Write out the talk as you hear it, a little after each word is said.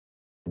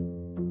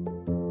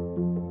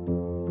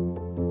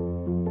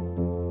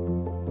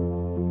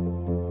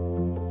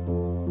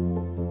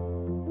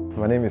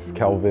My name is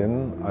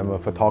Kelvin. I'm a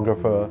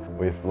photographer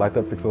with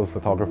Lighted Pixels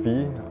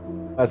Photography.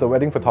 As a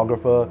wedding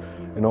photographer,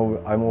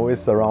 I'm always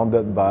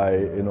surrounded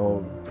by,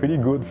 pretty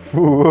good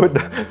food.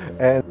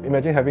 And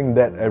imagine having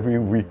that every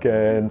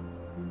weekend.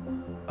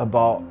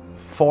 About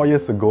 4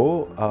 years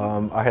ago,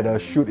 I had a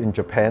shoot in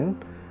Japan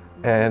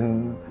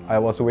and I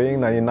was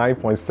weighing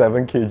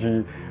 99.7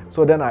 kg.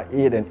 So then I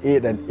ate and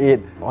ate and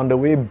ate. On the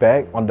way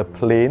back on the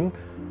plane,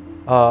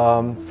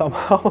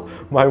 somehow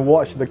my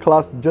watch, the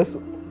clasp just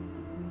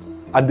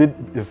undid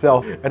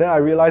itself. And then I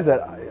realized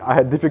that I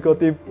had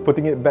difficulty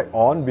putting it back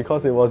on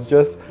because it was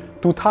just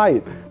too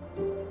tight.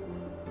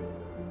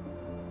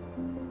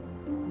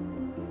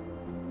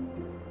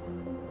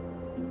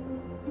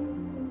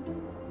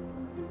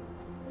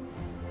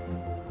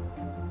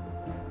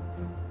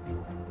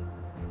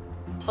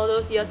 All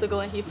those years ago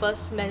when he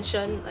first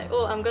mentioned like,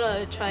 oh, I'm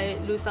gonna try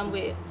lose some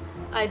weight,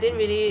 I didn't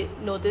really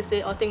notice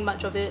it or think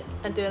much of it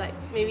until like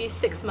maybe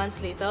 6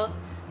 months later,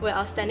 where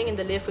I was standing in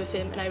the lift with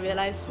him and I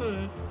realized,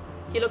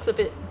 he looks a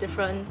bit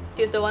different.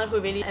 He's the one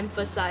who really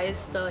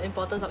emphasized the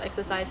importance of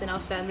exercise in our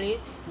family.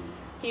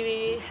 He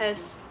really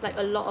has like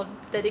a lot of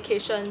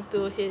dedication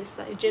to his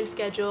gym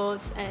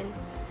schedules and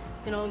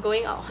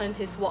going out on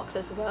his walks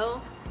as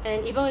well.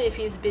 And even if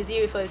he's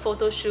busy with a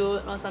photo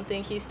shoot or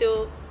something, he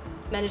still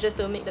manages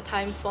to make the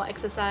time for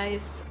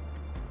exercise.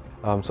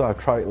 So I've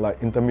tried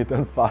like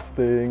intermittent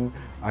fasting,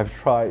 I've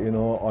tried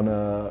on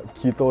a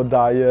keto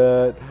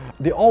diet.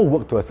 They all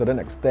work to a certain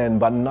extent,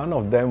 but none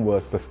of them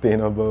were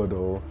sustainable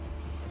though.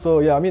 So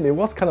yeah, it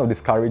was kind of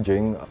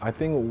discouraging. I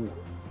think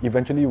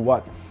eventually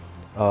what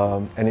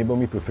enabled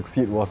me to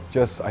succeed was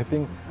just, I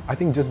think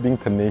just being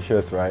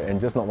tenacious, right?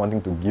 And just not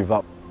wanting to give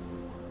up.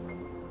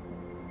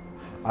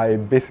 I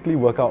basically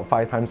work out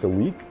 5 times a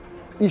week.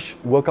 Each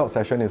workout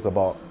session is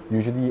about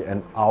usually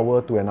an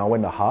hour to an hour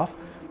and a half.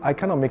 I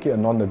kind of make it a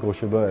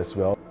non-negotiable as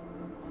well.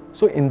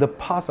 So in the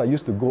past, I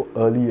used to go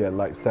early at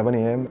like 7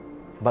 a.m.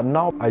 But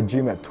now I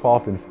gym at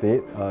 12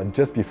 instead,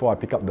 just before I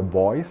pick up the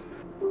boys.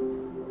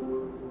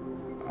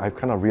 I've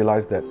kind of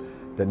realized that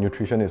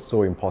nutrition is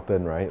so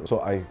important, right? So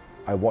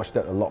I watch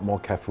that a lot more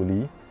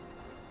carefully.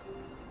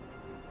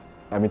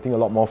 I'm eating a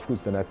lot more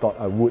fruits than I thought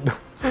I would.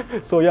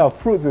 So yeah,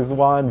 fruits is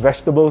one,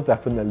 vegetables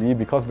definitely,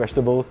 because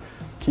vegetables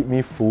keep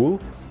me full.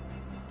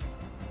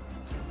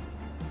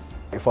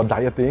 For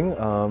dieting,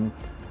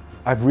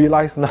 I've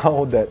realized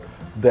now that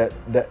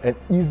an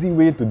easy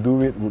way to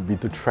do it would be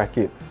to track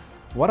it.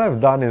 What I've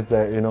done is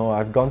that,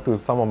 I've gone to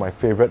some of my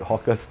favorite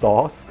hawker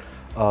stores,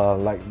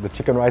 like the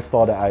chicken rice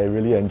store that I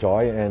really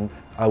enjoy, and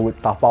I would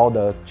tapao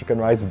the chicken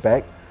rice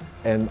back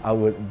and I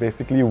would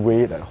basically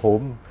weigh it at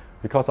home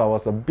because I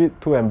was a bit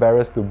too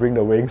embarrassed to bring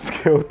the weighing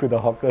scale to the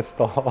hawker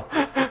store.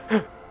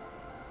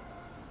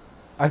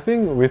 I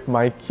think with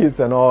my kids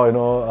and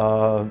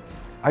all,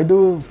 I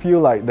do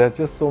feel like there's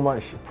just so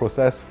much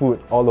processed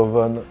food all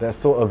over that's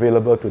so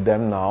available to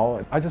them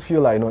now. I just feel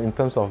like, in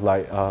terms of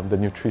like the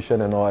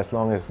nutrition and all, as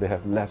long as they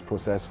have less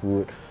processed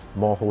food,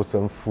 more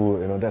wholesome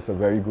food, that's a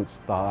very good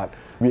start.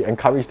 We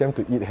encourage them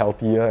to eat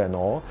healthier and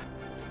all.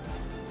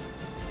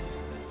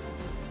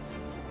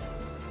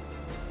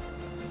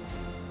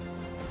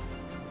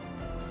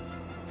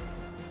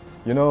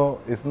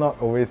 It's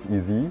not always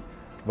easy,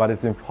 but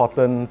it's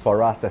important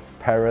for us as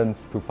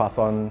parents to pass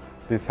on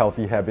these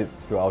healthy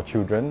habits to our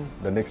children,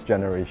 the next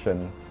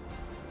generation.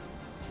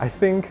 I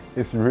think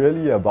it's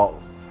really about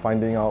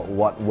finding out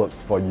what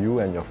works for you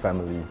and your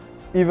family.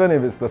 Even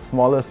if it's the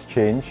smallest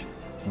change,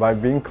 by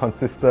being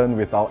consistent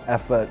with our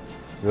efforts,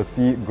 we'll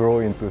see it grow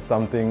into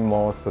something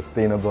more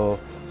sustainable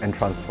and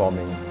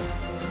transforming.